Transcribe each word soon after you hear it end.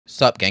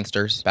Sup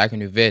gangsters, back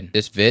with a new vid.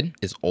 This vid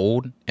is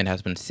old and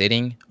has been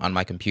sitting on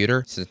my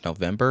computer since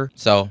November,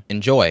 so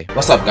enjoy.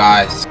 What's up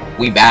guys?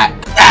 We back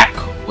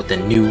with a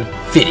new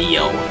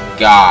video.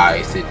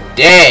 Guys,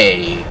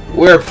 today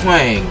we're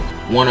playing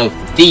one of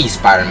the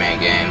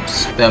Spider-Man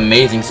games, The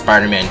Amazing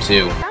Spider-Man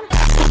 2.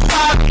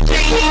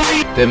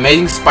 The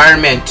Amazing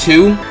Spider-Man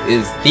 2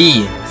 is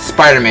the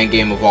Spider-Man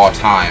game of all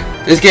time.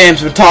 This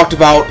game's been talked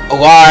about a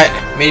lot,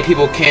 many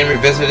people can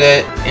revisit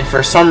it, and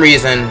for some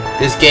reason,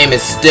 this game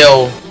is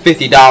still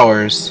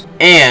 $50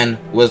 and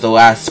was the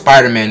last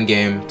Spider-Man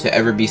game to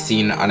ever be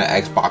seen on an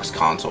Xbox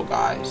console,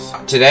 guys.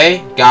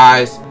 Today,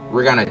 guys,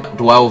 we're gonna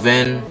delve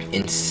in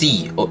and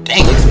see. Oh,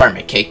 dang, look,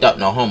 Spider-Man caked up,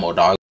 no homo,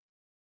 dog.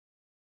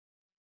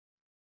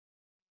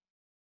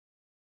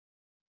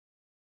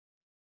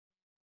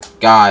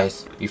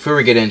 Guys, before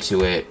we get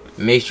into it,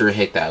 make sure to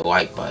hit that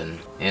like button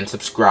and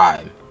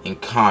subscribe and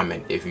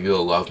comment if you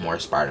will love more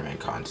Spider-Man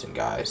content,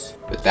 guys.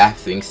 With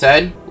that being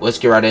said, let's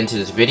get right into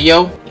this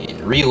video and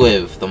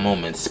relive the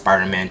moments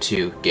Spider-Man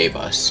 2 gave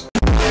us.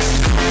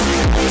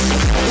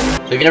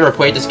 So if you never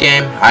played this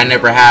game, I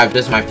never have.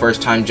 This is my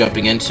first time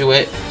jumping into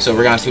it, so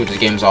we're gonna see what this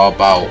game's all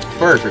about.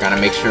 First, we're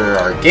gonna make sure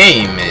our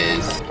game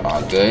is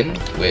good,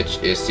 which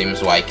it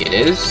seems like it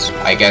is.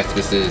 I guess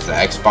this is the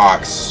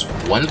Xbox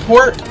One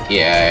port?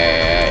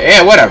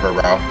 Yeah, whatever,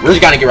 bro. We're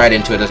just gonna get right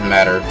into it, doesn't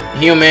matter.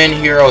 Human,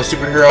 hero,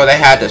 superhero, they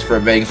had this for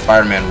Amazing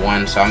Spider-Man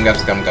 1, so I'm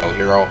just gonna go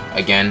hero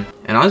again.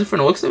 And honestly, from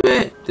the looks of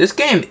it, this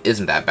game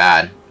isn't that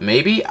bad.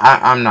 Maybe?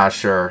 I'm not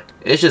sure.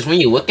 It's just when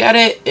you look at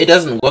it, it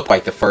doesn't look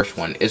like the first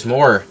one. It's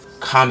more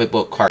comic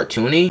book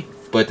cartoony,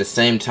 but at the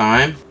same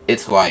time,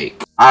 it's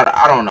like,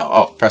 I don't know.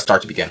 Oh, press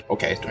start to begin.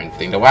 Okay, it's doing the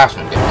thing the last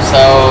one did.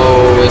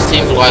 So, it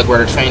seems like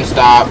we're at a train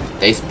stop.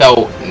 They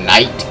spelled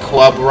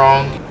nightclub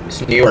wrong.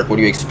 It's New York, what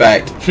do you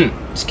expect?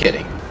 Just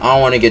kidding. I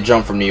don't want to get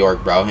jumped from New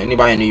York, bro.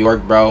 Anybody in New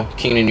York, bro?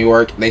 King of New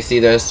York, they see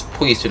this?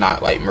 Please do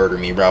not, like, murder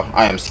me, bro.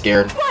 I am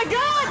scared. Oh my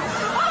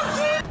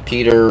God!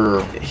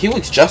 Peter, he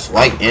looks just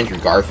like Andrew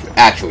Garfield.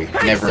 Actually,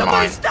 hey, never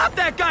mind. Stop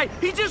that guy!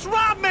 He just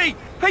robbed me!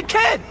 Hey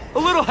kid, a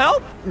little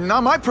help?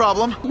 Not my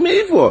problem.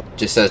 Me for?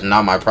 Just says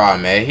not my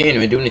problem, man. He didn't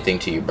even do anything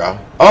to you, bro.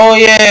 Oh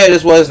yeah,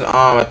 this was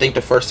I think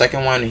the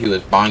second one. He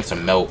was buying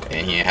some milk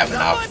and he didn't have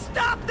enough.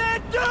 Stop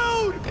that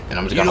dude! And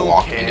I'm just gonna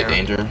walk into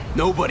danger.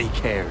 Nobody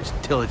cares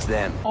till it's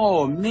them.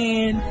 Oh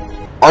man.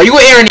 Are you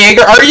Aaron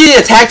Yeager? Are you the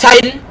Attack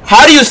Titan?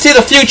 How do you see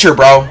the future,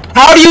 bro?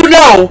 How do you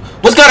know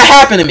what's gonna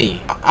happen to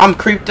me? I'm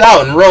creeped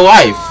out in real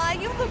life.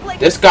 Like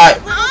this guy.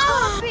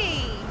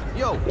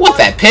 Yo, what's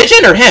that,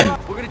 pigeon or him?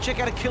 We're gonna check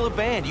out a killer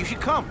band. You should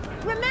come.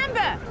 Remember,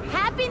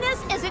 happiness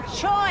is a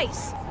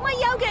choice. My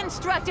yoga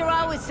instructor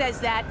always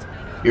says that.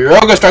 Your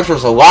yoga instructor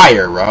was a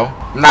liar, bro.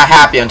 I'm not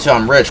happy until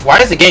I'm rich. Why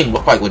does the game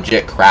look like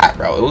legit crap,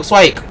 bro? It looks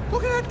like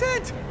look at that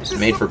dent. It's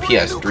made for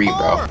PS3,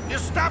 bro. You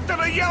stopped at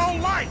a yellow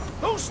light.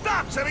 Who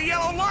stops at a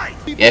yellow light?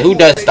 Yeah, who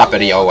does stop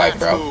at a yellow light,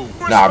 bro?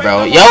 Nah,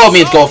 bro. Yellow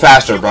means go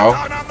faster, bro.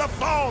 On the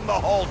phone the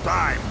whole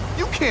time.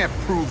 You can't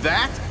prove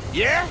that.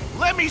 Yeah?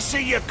 Let me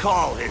see your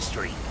call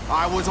history.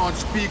 I was on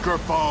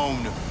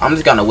speakerphone. I'm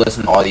just gonna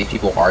listen to all these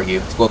people argue.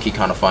 It's low-key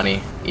kind of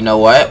funny. You know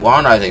what? Why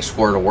don't I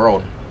explore the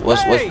world?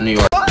 What's New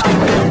York?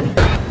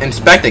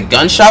 Inspect a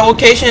gunshot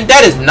location?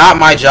 That is not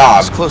my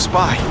job. It's close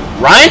by.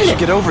 Run?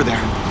 Get over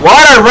there. Why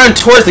would I run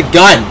towards the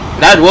gun?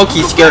 That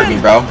low-key scared me,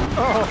 bro.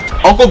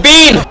 Uncle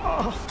Bean!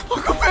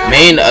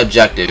 Main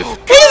objective.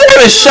 He's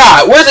even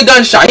shot. Where's the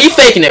gunshot? He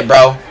faking it,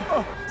 bro.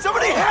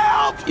 Somebody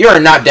help! You are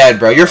not dead,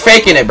 bro. You're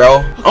faking it,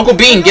 bro. Uncle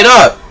Bean, get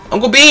up.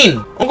 Uncle Bean!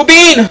 Uncle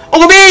Bean!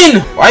 Uncle Bean!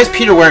 Why is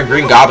Peter wearing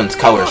Green Goblin's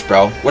colors,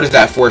 bro? What is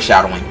that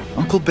foreshadowing?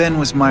 Uncle Ben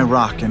was my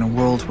rock in a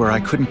world where I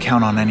couldn't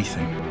count on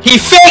anything. He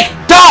fake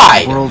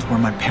died! A world where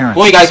my parents...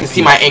 Well, you guys can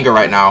see my anger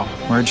right now.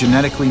 Where a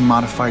genetically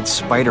modified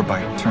spider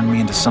bite turned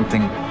me into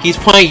something... He's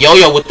playing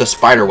yo-yo with the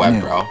spider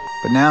web, bro.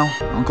 But now,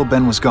 Uncle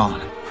Ben was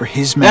gone. For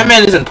his man... That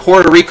man is in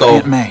Puerto Rico.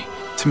 Aunt May.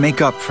 To make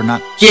up for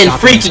not... Getting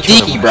freaky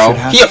deaky, bro.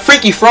 He a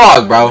freaky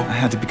frog, bro. I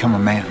had to become a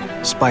man.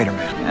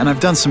 Spider-Man. And I've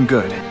done some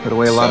good. Put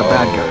away a lot of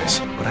bad guys.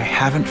 But I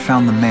haven't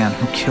found the man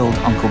who killed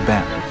Uncle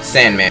Ben.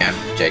 Sandman,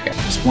 Jacob.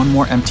 Just one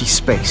more empty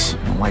space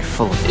and a life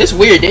full of it. It's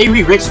weird. They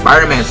rewrote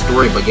Spider-Man's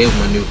story but gave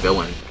him a new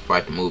villain for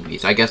like the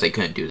movies. I guess they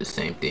couldn't do the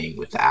same thing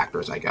with the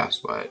actors, I guess,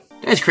 but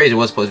that's crazy. It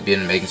was supposed to be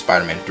in Amazing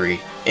Spider-Man 3.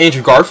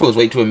 Andrew Garfield was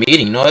late to a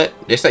meeting. You know what?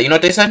 They said, you know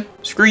what they said?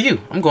 Screw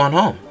you. I'm going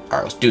home.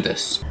 Alright, let's do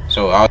this.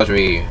 So I was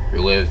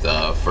relive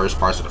the first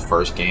parts of the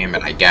first game,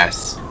 and I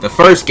guess the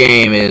first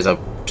game is a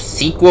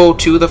sequel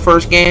to the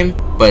first game,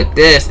 but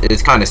this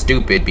is kind of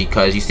stupid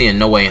because you see in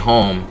No Way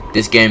Home,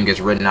 this game gets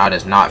written out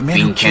as not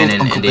being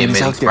canon in the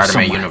Amazing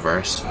Spider-Man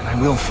universe.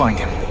 I will find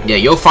him. Yeah,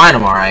 you'll find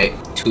him, alright.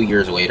 2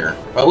 years later.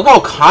 But look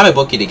how comic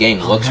booky the game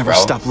looks, I'll never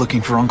bro. Stop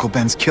looking for Uncle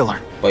Ben's killer.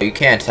 But you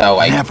can't tell,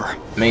 like, never.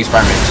 Amazing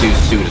Spider-Man 2's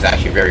suit is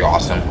actually very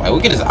awesome. Like,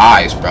 look at his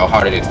eyes, bro.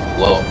 How did it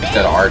glow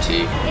instead of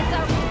RT?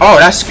 Oh,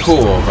 that's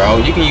cool, bro.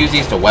 You can use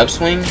these to web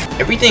swing.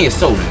 Everything is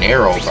so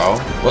narrow, bro.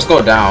 Let's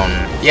go down.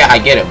 Yeah, I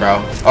get it,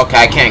 bro. Okay,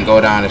 I can't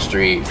go down the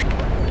street.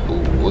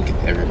 Ooh, look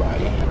at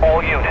everybody.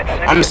 All units.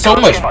 I'm so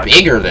much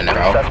bigger than it,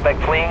 bro.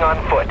 Suspect fleeing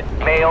on foot.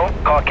 Male,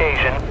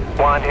 Caucasian,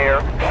 blonde hair,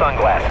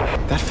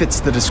 sunglasses. That fits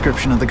the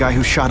description of the guy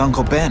who shot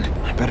Uncle Ben.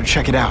 I better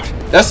check it out.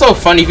 That's so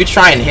funny. If you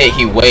try and hit,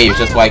 he waves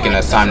just like in the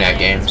Insomniac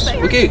games.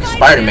 Look at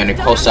Spider-Man in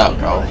close up,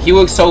 bro. He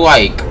looks so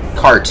like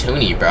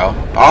cartoony, bro.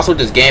 Also,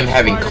 this game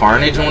having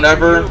carnage and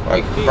whatever.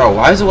 Like, bro,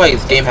 why is it like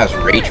this game has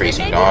ray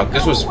tracing, dog?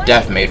 This was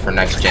def made for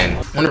next gen.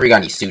 I wonder if we got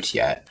any suits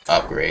yet.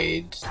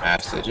 Upgrades,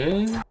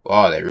 messages.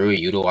 Wow, they really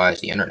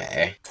utilized the internet.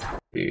 Eh?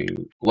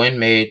 Dude, Gwen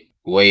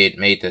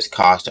made this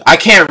costume. I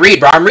can't read,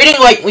 bro. I'm reading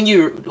like when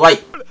you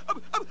like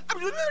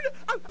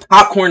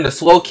popcorn the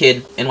slow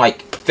kid in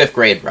like 5th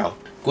grade, bro.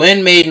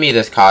 Gwen made me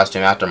this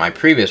costume after my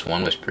previous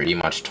one was pretty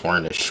much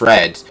torn to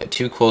shreds. A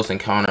too close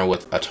encounter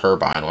with a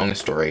turbine. Long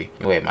story.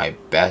 Anyway, my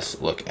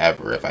best look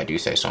ever, if I do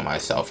say so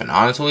myself. And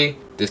honestly,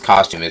 this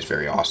costume is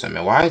very awesome.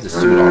 And why is the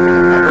suit all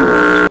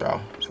different,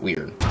 bro? It's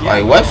weird.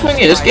 Like, web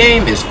swinging in this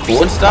game is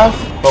cool and stuff,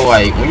 but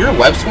like, when you're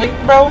web swinging,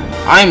 bro,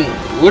 I'm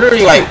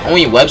literally like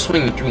only web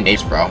swinging through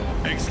nature, bro.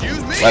 Excuse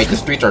me? Like, the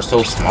streets are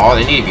so small,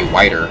 they need to be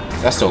wider.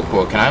 That's so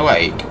cool. Can I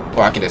like...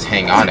 Well, I can just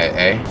hang on it,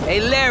 eh?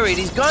 Hey, Larry,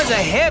 these guns are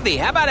heavy.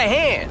 How about a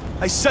hand?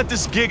 I set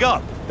this gig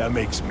up. That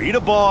makes me the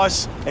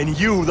boss and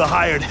you the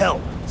hired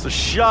help. So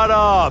shut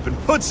up and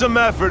put some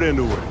effort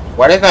into it.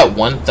 Why did that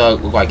one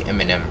thug look like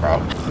Eminem,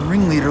 bro? The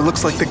ringleader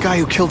looks like the guy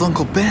who killed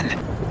Uncle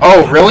Ben.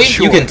 Oh, really?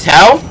 Sure. You can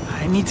tell?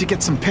 I need to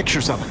get some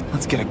pictures of him.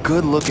 Let's get a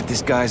good look at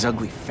this guy's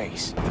ugly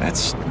face.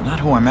 That's not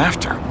who I'm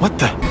after. What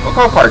the? Look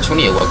how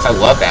cartoony it looks. I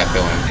love that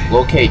feeling.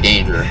 Locate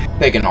danger.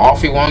 Taking an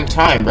awfully long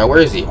time, bro. Where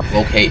is he?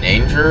 Locate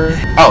danger.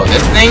 Oh,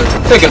 this thing?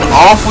 Taking an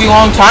awfully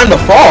long time to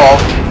fall.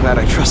 Glad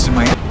I trusted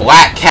my...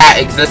 Black cat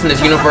exists in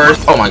this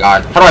universe. Oh my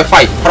god. How do I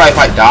fight? How do I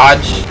fight?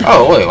 Dodge?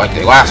 Oh, wait, like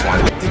the last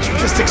one. Did you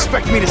just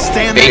expect me to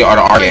stand They there? are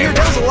the R game. Your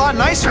day's a lot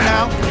nicer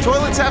now.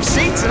 Toilets have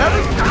seats and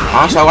everything.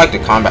 Honestly, I like the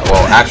combat.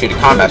 Well, actually, the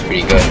combat's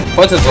pretty good.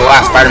 Plus, it's the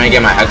last Spider-Man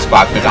game on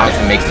Xbox, which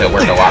honestly makes it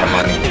worth a lot of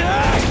money.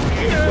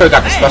 We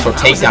got the special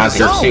takedowns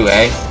here too,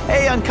 eh?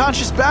 Hey,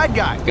 unconscious bad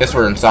guy. Guess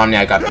where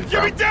Insomniac got them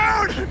Get me from.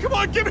 down! Come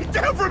on, get me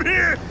down from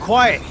here!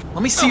 Quiet.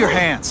 Let me see your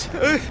hands.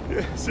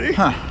 See?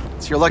 Huh.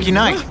 It's your lucky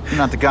night. You're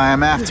not the guy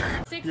I'm after.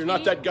 You're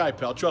not that guy,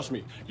 pal. Trust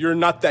me. You're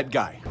not that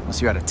guy. Unless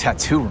you had a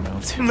tattoo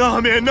removed. No,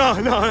 man, no.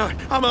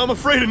 I'm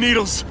afraid of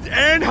needles.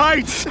 And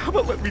heights. How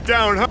about let me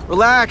down, huh?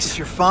 Relax,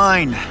 you're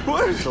fine.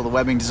 What? Until the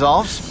webbing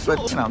dissolves.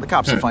 But, you know, the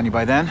cops will find you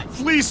by then.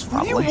 Please,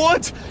 what do you Probably.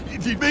 want?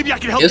 Maybe I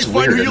can help It's you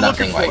find weird who that you're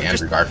nothing looking like for.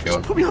 Andrew Garfield.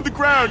 Just put me on the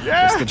ground,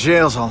 yeah? Guess the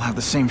jails all have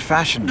the same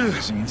fashion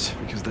magazines.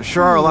 Because there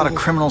sure are a lot of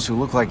criminals who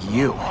look like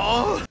you.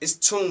 It's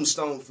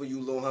Tombstone for you,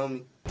 little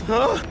homie.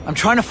 Huh? I'm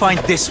trying to find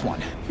this one.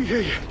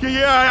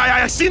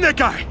 Yeah, I seen that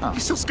guy. He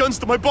sells guns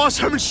to my boss,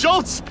 Herman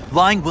Schultz.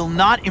 Lying will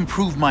not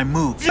improve my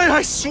moves. Yeah,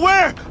 I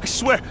swear,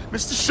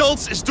 Mr.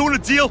 Schultz is doing a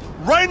deal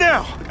right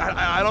now.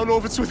 I don't know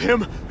if it's with him,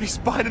 but he's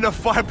buying enough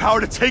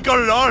firepower to take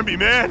on an army,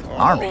 man.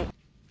 Army?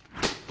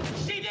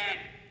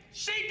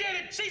 She did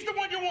it! She's the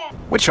one you want!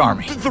 Which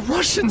army? The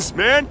Russians,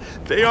 man.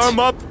 They arm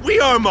up, we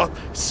arm up.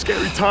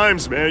 Scary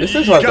times, man. This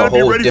You is like a gotta be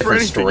whole ready for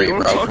different anything, story, you know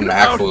what bro, I'm from talking the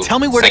about? actual Tell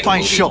me where to second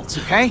find movie. Schultz,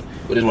 okay?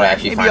 Which is what I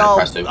actually Maybe find I'll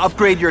impressive.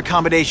 upgrade your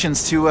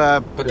accommodations to,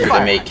 But you're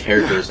gonna make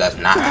characters that's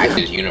not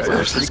active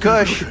universe. Pretty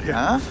cush,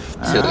 huh?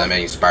 Till the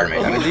main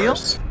Spider-Man Deal?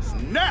 universe.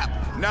 Snap!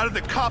 Now that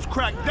the cops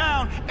cracked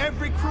down,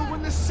 every crew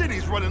in the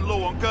city's running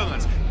low on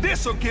guns.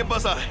 This'll give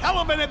us a hell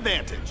of an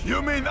advantage.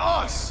 You mean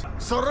us?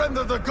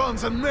 Surrender the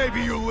guns and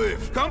maybe you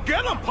live. Come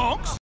get them,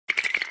 punks!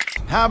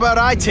 How about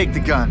I take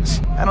the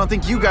guns? I don't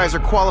think you guys are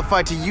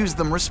qualified to use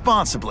them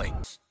responsibly.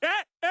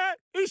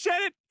 He said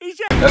it! He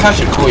said it! That's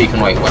actually cool. You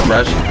can like web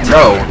rush.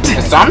 Bro,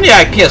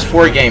 Insomniac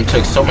PS4 game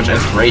took so much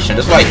inspiration.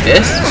 Just like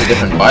this, a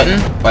different button,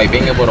 like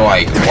being able to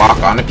like walk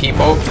onto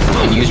people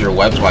and use your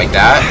webs like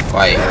that.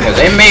 Like, cause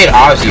they made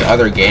obviously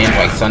other games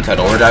like Sunset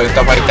Overdrive and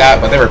stuff like that,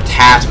 but they were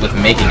tasked with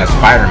making a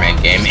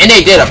Spider-Man game, and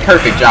they did a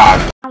perfect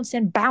job.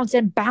 Bouncing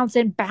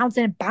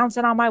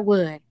on my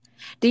wood.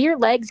 Do your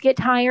legs get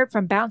tired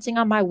from bouncing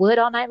on my wood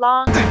all night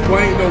long? Well,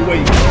 ain't no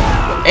way.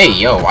 Hey,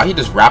 yo, why he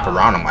just wrap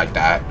around him like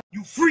that?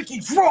 You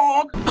freaky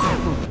frog!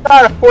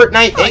 Not a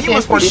Fortnite Oh, you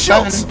must be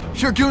Schultz.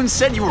 AK-47. Your goon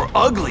said you were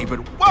ugly, but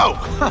whoa!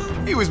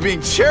 He was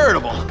being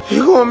charitable.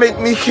 You gonna make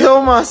me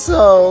kill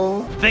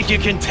myself. Think you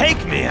can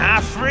take me, huh,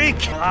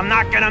 freak? I'm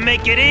not gonna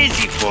make it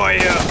easy for you.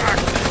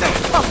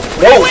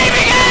 Whoa!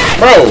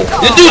 Bro,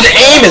 this dude's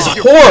aim is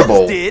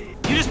horrible. Did?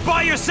 You just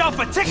buy yourself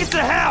a ticket to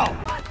hell.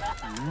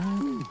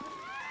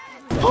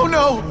 Oh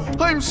no!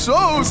 I'm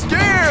so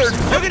scared!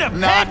 You're gonna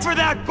pay for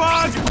that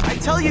bug. I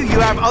tell you, you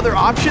have other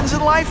options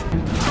in life?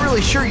 I'm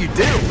really sure you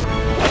do.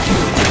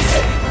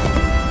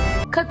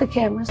 Cut the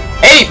cameras.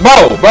 Hey,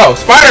 bro,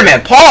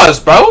 Spider-Man, pause,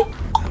 bro.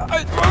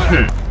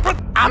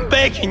 I'm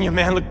begging you,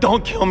 man. Look,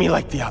 don't kill me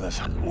like the others.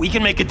 We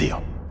can make a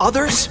deal.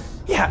 Others?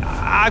 Yeah,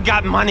 I've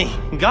got money,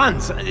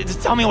 guns.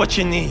 Just tell me what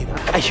you need.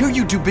 I hear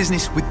you do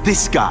business with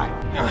this guy.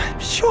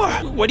 Sure.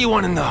 What do you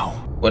want to know?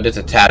 What does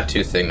a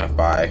tattoo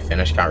signify?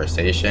 Finish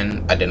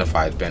conversation.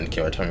 Identify as Ben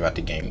Killer. Tell me about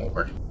the game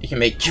over. You can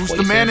make choices. Who's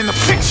the man in the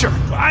picture?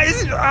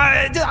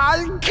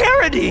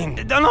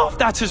 Carradine. Don't know if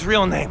that's his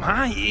real name,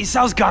 huh? He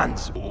sells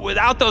guns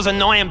without those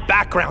annoying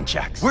background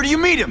checks. Where do you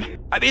meet him?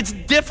 I mean, it's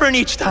different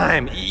each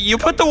time. You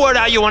put the word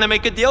out, you want to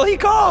make a deal, he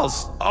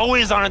calls.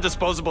 Always on a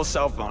disposable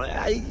cell phone.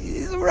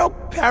 He's a real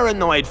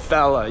paranoid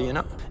fella, you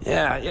know?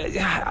 Yeah,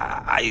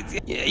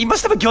 he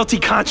must have a guilty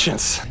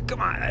conscience. Come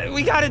on,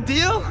 we got a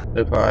deal?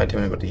 Goodbye, tell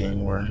me about the game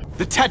more.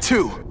 The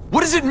tattoo. What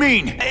does it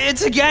mean?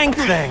 It's a gang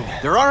thing.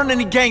 There aren't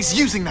any gangs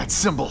using that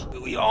symbol.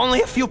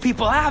 Only a few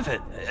people have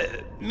it.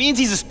 Means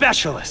he's a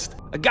specialist.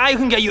 A guy who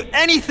can get you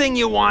anything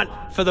you want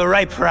for the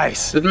right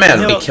price. This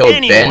man be killed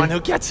anyone Ben. who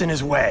gets in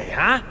his way,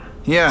 huh?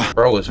 Yeah,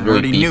 bro was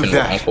really beefing with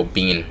that. Uncle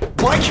Bean.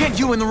 Why can't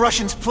you and the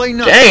Russians play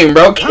nuts? Dang,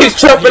 bro, he's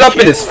chopping up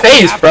in his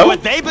face, bro.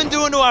 What they've been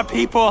doing to our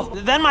people,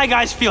 then my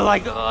guys feel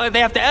like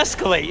they have to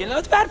escalate. You know,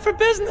 it's bad for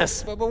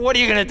business. But what are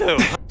you gonna do?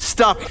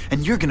 Stop,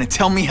 and you're gonna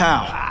tell me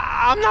how.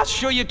 I'm not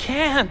sure you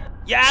can.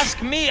 You ask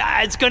me,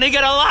 it's gonna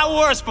get a lot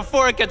worse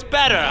before it gets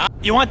better.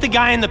 You want the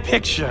guy in the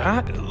picture,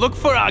 huh? Look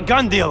for a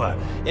gun dealer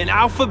in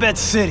Alphabet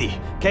City.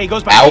 Okay, he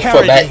goes by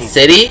Alphabet Carradine.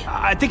 City?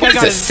 I think What I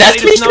got is his this,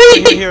 Sesame latest number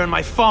Street? here in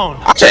my phone.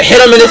 I should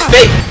hit him in his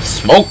face.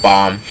 Smoke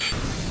bomb.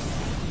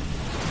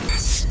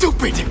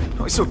 Stupid!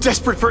 I was so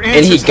desperate for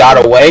answers. And he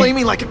got away? Play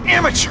me like an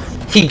amateur.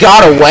 He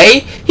got away?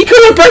 He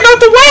couldn't break out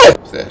the web!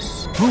 What's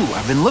this? Ooh,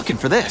 I've been looking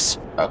for this.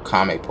 A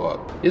comic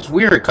book. It's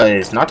weird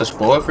because, not to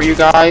spoil it for you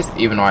guys,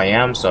 even though I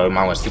am, so you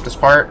might want to skip this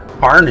part.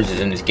 Carnage is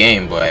in this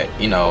game, but,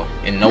 you know,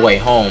 in No Way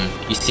Home,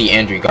 you see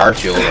Andrew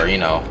Garfield, or, you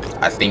know,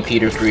 I think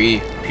Peter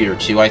 3, Peter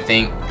 2, I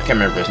think. I can't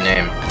remember his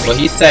name. But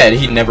he said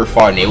he never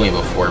fought an alien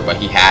before, but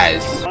he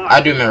has.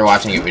 I do remember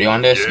watching a video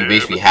on this. You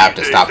basically have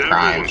to stop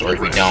crimes, or if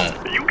you don't,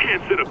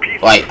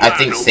 like, I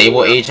think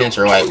Sable agents,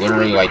 or like,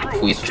 literally, like, the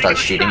police will start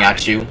shooting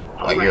at you.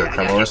 Like you're a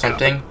criminal or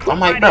something.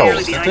 I'm like, bro,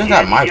 this is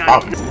not my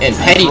problem. In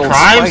petty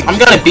crimes, I'm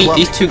gonna beat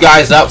these two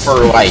guys up for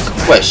like,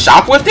 what,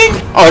 shoplifting?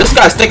 Oh, this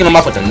guy's sticking them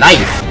up with a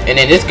knife. And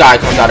then this guy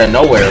comes out of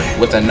nowhere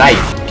with a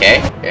knife.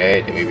 Okay?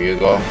 Okay, maybe you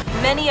go.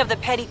 Many of the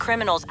petty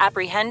criminals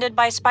apprehended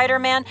by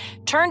Spider-Man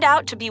turned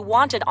out to be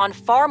wanted on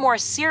far more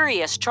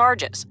serious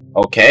charges.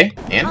 Okay,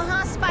 and?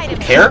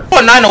 Spider-Man. Care?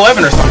 Oh,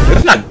 9/11 or something.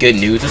 That's not good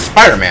news. It's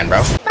Spider-Man,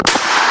 bro.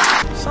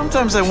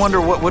 Sometimes I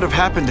wonder what would have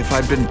happened if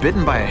I'd been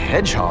bitten by a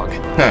hedgehog.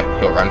 Huh,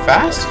 he'll run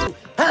fast?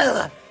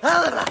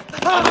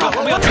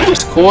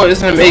 It's cool. This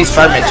is an amazing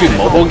Spider-Man 2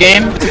 mobile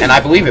game, and I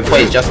believe it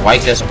plays just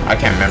like this. I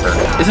can't remember.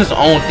 It's its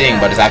own thing,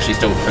 but it's actually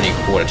still pretty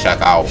cool to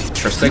check out.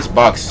 For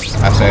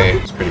 $6, I say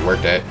it's pretty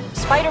worth it.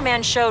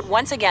 Spider-Man showed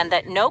once again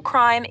that no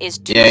crime is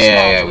too small.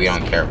 Yeah, we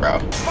don't care,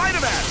 bro.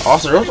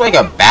 Also, there was like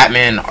a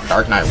Batman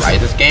Dark Knight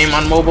Rises game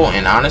on mobile,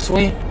 and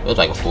honestly, it was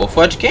like a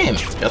full-fledged game,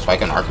 just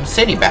like an Arkham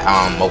City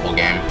mobile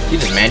game.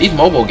 These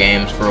mobile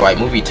games for like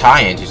movie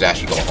tie-ins used to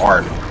actually go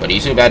hard, but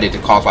it's too bad it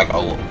cost like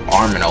an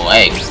arm and a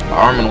leg. An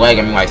arm and a leg,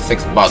 I mean like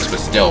 $6, but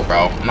still,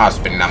 bro, I'm not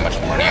spending that much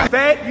money on it.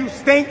 Fat, you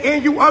stink,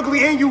 and you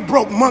ugly, and you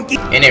broke, monkey.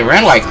 And it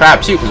ran like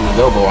crap too, because it was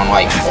available on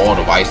like all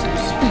devices.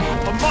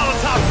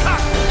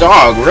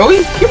 Dog,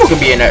 really? People can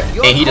be in there,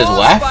 and he just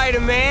left?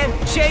 Spider-Man,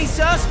 chase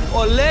us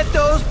or let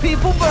those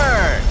people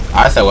burn.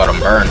 I said let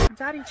them burn.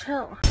 Daddy,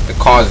 chill. The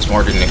cause is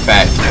more than the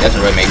effect. It doesn't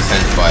really make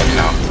sense, but you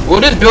know.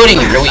 Will this building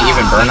really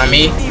even burn on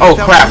me? Oh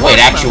crap, wait, it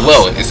actually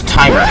will. It's a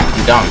timer.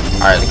 I'm dumb.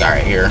 Alright, the guy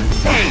right here.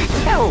 Hey,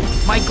 hell,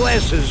 my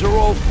glasses are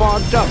all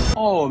fogged up.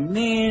 Oh,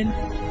 man.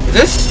 Is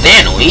this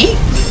Stan Lee?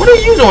 What are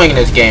you doing in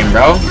this game,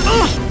 bro?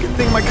 Good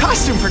thing my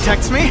costume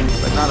protects me,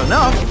 but not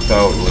enough.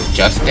 So, it was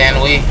just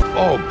Stan Lee?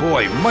 Oh,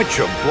 boy, much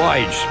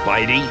obliged,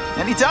 Spidey.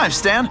 Anytime,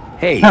 Stan.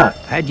 Hey,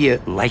 how'd you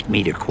like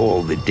me to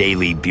call the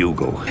Daily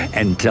Bugle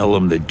and tell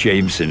them that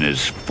Jameson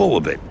is full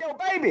of it? Yo,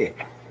 baby.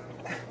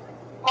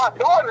 My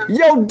daughter.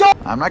 Yo, dog.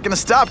 I'm not gonna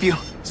stop you.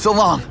 So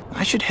long.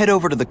 I should head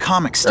over to the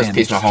comic stand. Rest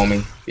in peace, my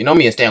homie. You know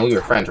me and Stan, we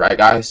were friends, right,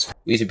 guys?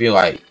 We used to be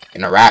like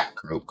in a rap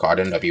group called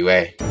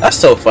NWA. That's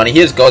so funny.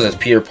 He just goes as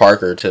Peter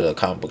Parker to the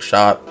comic book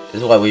shop.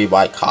 This is why we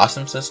buy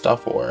costumes and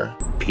stuff, or?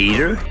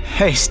 Peter?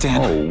 Hey,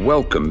 Stan. Oh,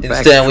 welcome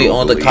back. Stan, we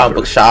own the comic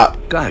book shop.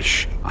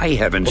 Gosh, I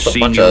haven't With a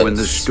seen bunch you of in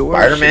the store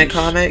Spider-Man since.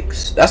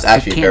 comics. That's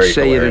actually I can't very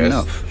say hilarious. it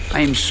enough.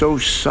 I'm so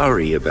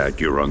sorry about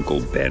your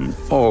Uncle Ben.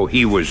 Oh,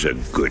 he was a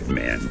good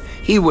man.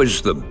 He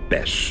was the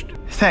best.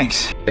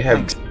 Thanks. They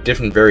have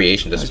different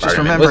variations of I just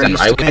Spider-Man. remember Was it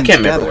Riley? I can't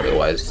remember what it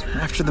was.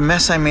 After the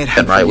mess I made That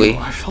for you, Riley?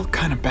 I felt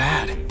kind of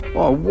bad.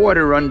 Oh,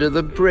 water under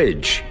the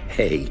bridge.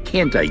 Hey,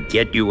 can't I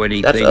get you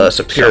anything? That's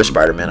Superior Some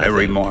Spider-Man, I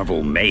Mary think.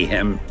 Marvel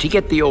mayhem to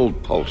get the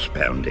old pulse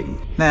pounding.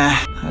 Nah,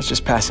 I was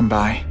just passing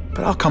by.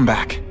 But I'll come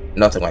back.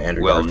 Nothing like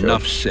Andrew Well, Garfield.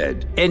 enough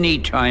said.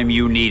 Anytime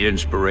you need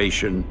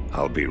inspiration,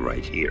 I'll be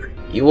right here.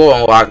 You will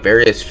unlock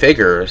various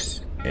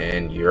figures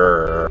in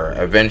your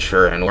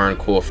adventure and learn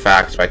cool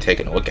facts by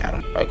taking a look at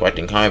them. By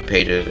collecting comic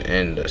pages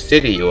in the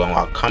city, you'll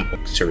unlock comic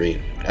books to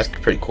read. That's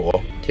pretty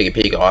cool. Take a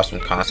peek at awesome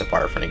concept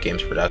art from the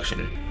game's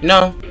production. You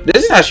know,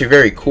 this is actually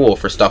very cool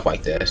for stuff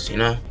like this, you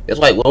know? It's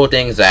like little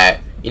things that,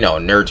 you know,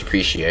 nerds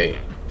appreciate.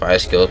 Buy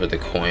skills with the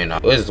coin.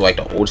 What is it, like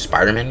the old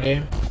Spider-Man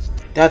game?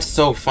 That's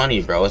so funny,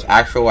 bro. It's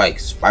actual like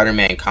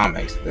Spider-Man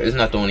comics. Isn't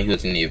that the one who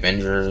was in the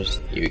Avengers?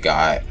 You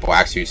got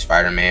Black Suit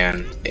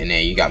Spider-Man, and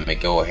then you got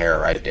Miguel O'Hara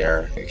right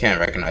there. I can't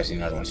recognize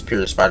the other ones.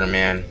 Pure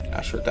Spider-Man.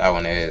 Not sure what that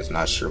one is.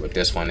 Not sure what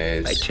this one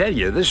is. I tell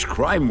you, this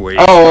crime wave.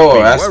 Oh,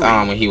 that's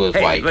when he was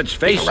like let's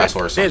face a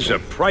wrestler or it, something. there's a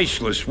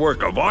priceless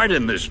work of art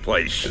in this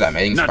place. Is that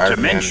Amazing Not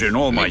Spider-Man? to mention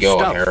all my Miguel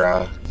stuff.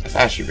 O'Hara. That's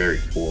actually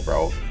very cool,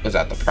 bro. Was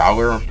that the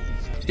Prowler?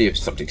 See if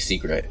something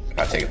secret. If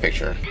I take a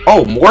picture.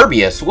 Oh,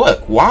 Morbius!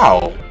 Look,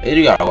 wow. They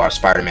do got a lot of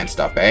Spider-Man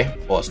stuff, eh?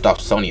 Well, stuff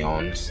Sony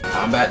owns.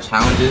 Combat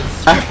challenges.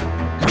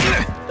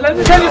 Let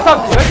me tell you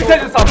something. Let me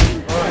tell you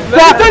something.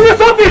 Let me tell you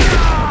something.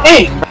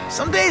 Hey,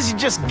 Some days you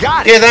just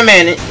got yeah, that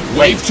man.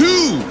 Wave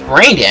 2.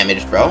 Brain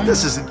damage, bro.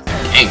 This isn't.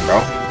 Dang, bro.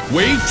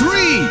 Wave 3.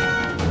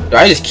 Do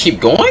I just keep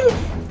going?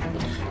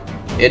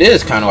 It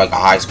is kind of like a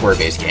high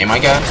score-based game, I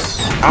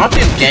guess. I don't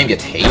think this game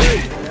gets hate.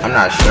 I'm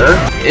not sure.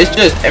 It's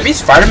just every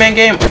Spider-Man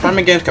game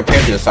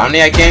compared to the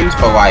Insomniac games,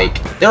 but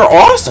like they're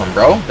awesome,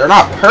 bro. They're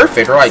not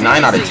perfect. They're like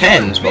 9 out of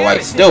 10s, but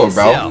like still,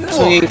 bro.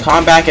 Swinging,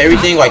 combat,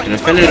 everything, like the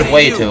definitive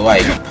way to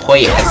like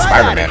play as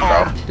Spider-Man,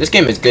 bro. This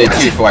game is good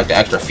too for like the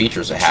extra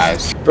features it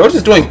has. Bro's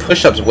just doing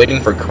push-ups,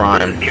 waiting for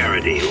crime.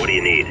 Guaranteed. What do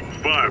you need?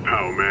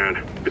 Firepower,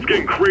 man. It's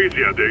getting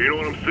crazy out there. You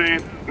know what I'm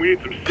saying? We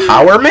need some serious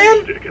Power,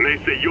 man? stick, and they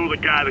say you're the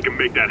guy that can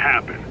make that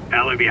happen.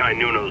 Alley behind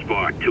Nuno's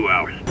bar. 2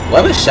 hours.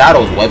 Web of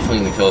Shadows web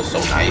flinging feels so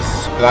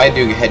nice. Cause I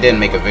didn't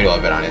make a video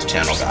of it on his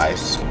channel,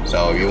 guys.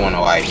 So if you want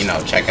to like, you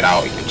know, check it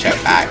out, you can check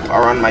back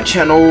or on my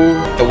channel.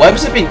 The web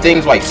zipping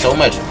thing's like so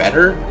much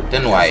better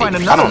than like,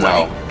 I don't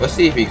know. Let's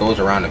see if he goes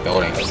around the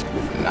building.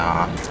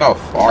 Nah, that's how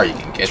far you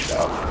can get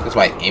though. Just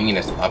like aiming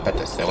this up at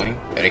the ceiling.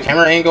 At a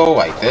camera angle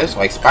like this,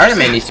 like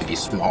Spider-Man needs to be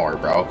smaller,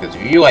 bro. Because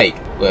if you like,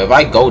 well, if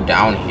I go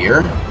down here,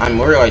 I'm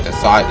more like the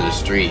size of the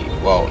street.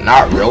 Well,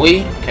 not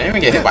really. Can I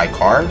even get hit by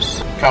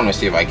cars? I'm trying to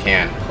see if I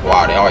can.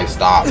 Wow, they always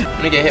stop. I'm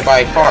gonna get hit by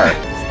a car.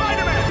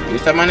 You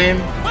said my name?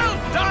 Well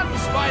done,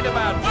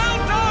 Spider-Man. Well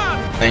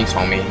done. Thanks,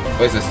 homie.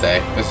 What does this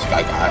say? What's this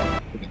guy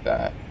got? Look at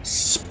that.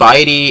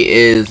 Spidey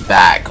is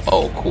back.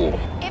 Oh, cool.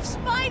 If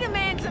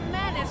Spider-Man's a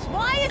menace,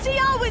 why is he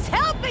always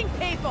helping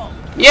people?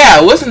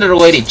 Yeah, listen to the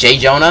lady, J.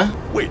 Jonah.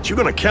 Wait, you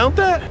gonna count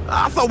that?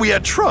 I thought we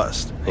had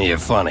trust. You're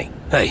funny.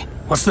 Hey,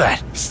 what's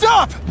that?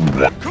 Stop!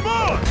 Come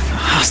on!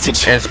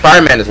 Hostage. And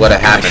Spider-Man is what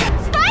happened.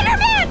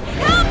 Spider-Man,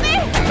 help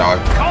me! Dog.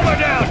 Calm her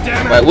down,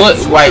 damn it! Like what?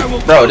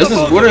 Like, bro, this is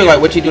literally like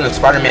what you do in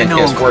Spider-Man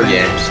PS4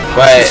 games.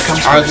 But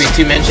honestly,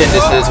 to mention,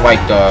 this is like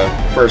the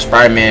first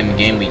Spider-Man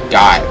game we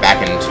got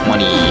back in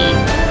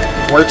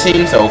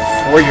 2014. So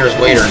 4 years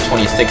later in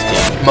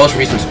 2016, most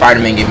recent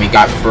Spider-Man game we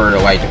got for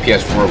like the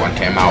PS4 one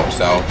came out.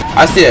 So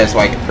I see it as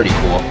like pretty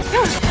cool.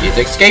 He's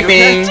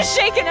escaping. Just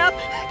shaking up.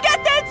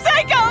 Get that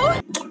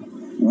psycho!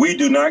 We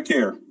do not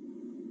care.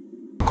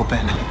 Uncle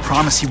Ben, I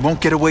promise he won't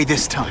get away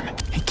this time.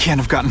 He can't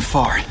have gotten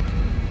far.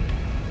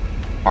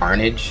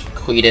 Carnage,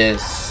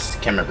 Cletus,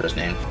 can't remember his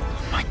name.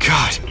 My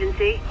God,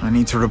 I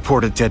need to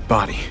report a dead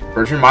body.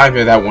 Which reminds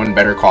me of that one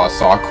Better Call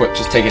Saul quip,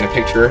 just taking a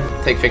picture.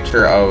 Take a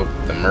picture of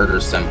the murder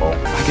symbol.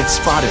 If I get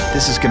spotted,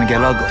 this is gonna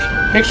get ugly.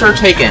 Picture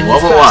taken,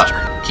 level up.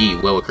 Gee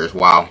willikers,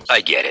 wow. I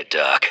get it,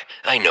 Doc.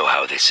 I know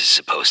how this is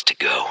supposed to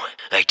go.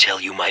 I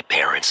tell you, my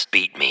parents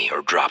beat me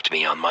or dropped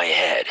me on my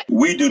head.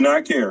 We do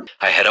not care.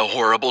 I had a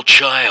horrible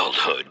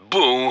childhood.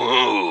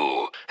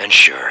 Boo-hoo. And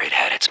sure, it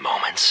had its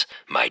moments.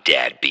 My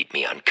dad beat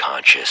me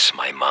unconscious.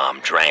 My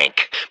mom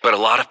drank. But a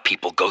lot of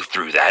people go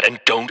through that and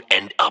don't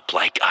end up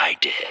like I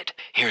did.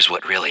 Here's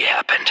what really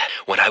happened.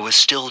 When I was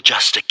still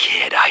just a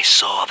kid, I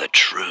saw the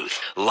truth.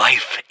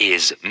 Life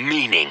is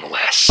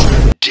meaningless.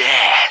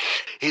 Death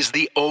is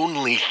the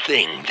only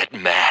thing that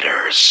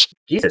matters.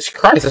 Jesus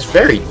Christ, it's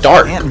very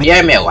dark.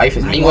 Yeah, man, life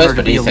is meaningless,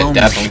 but he said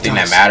death's the only thing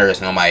that matters,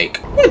 and I'm like,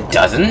 it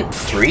doesn't,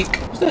 freak.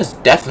 This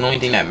death's the only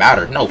thing that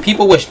matters. No,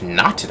 people wish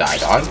not to die,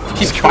 dog.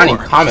 Keep finding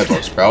comic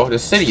books, bro. The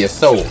city is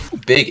so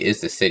big is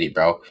the city,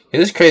 bro.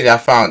 It is crazy. I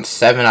found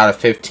 7 out of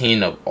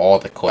 15 of all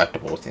the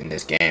collectibles in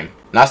this game.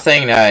 Not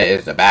saying that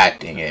is a bad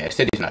thing. Yeah, the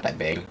city's not that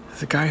big.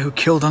 The guy who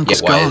killed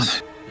Uncle's gone.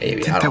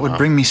 Maybe, I think that would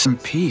bring me some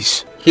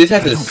peace. He just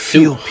has his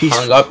suit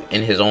hung up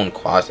in his own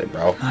closet,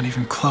 bro. Not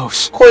even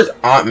close. Of course,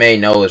 Aunt May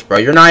knows, bro.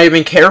 You're not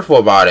even careful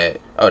about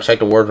it. Oh, check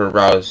the wardrobe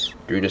browse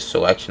through the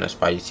selection of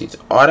Spidey seats.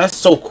 Oh, that's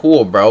so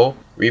cool, bro.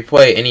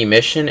 Replay any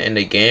mission in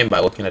the game by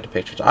looking at the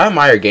pictures. I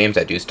admire games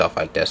that do stuff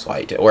like this,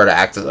 like or to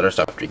access other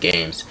stuff through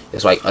games.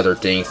 It's like other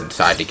things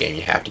inside the game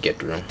you have to get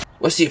through.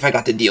 Let's see if I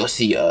got the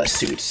DLC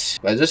suits.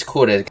 But it's just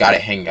cool that it's got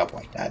it hanging up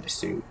like that. The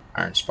suit,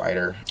 Iron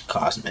Spider,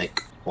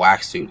 Cosmic,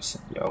 Black suits,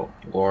 yo,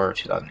 War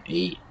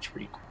 2008,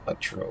 pretty cool.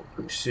 Electro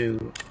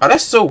suit. Oh,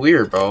 that's so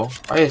weird, bro.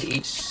 Why does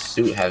each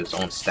suit have its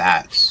own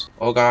stats?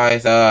 Well,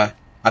 guys, I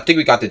think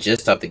we got the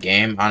gist of the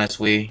game,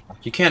 honestly.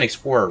 You can't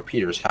explore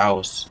Peter's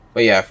house.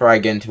 But yeah, before I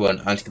get into an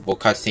unskippable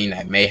cutscene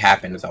that may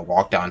happen as I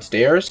walk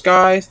downstairs,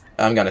 guys,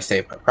 I'm gonna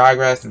save my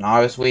progress, and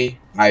obviously,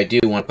 I do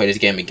want to play this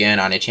game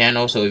again on the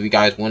channel, so if you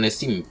guys want to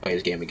see me play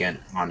this game again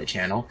on the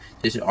channel,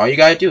 all you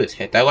gotta do is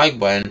hit that like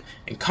button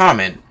and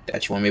comment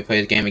that you want me to play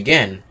this game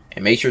again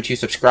And make sure to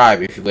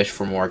subscribe if you wish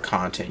for more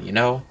content, you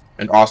know?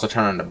 And also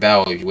turn on the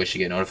bell if you wish to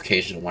get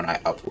notifications when I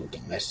upload,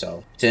 guys.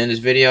 So, to end this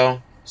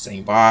video,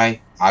 saying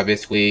bye,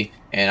 obviously.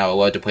 And I would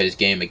love to play this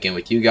game again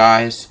with you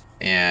guys.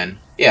 And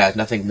yeah,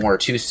 nothing more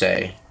to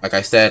say. Like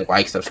I said,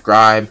 like,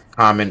 subscribe,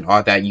 comment,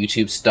 all that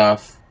YouTube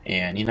stuff.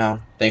 And, you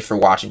know, thanks for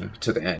watching to the end.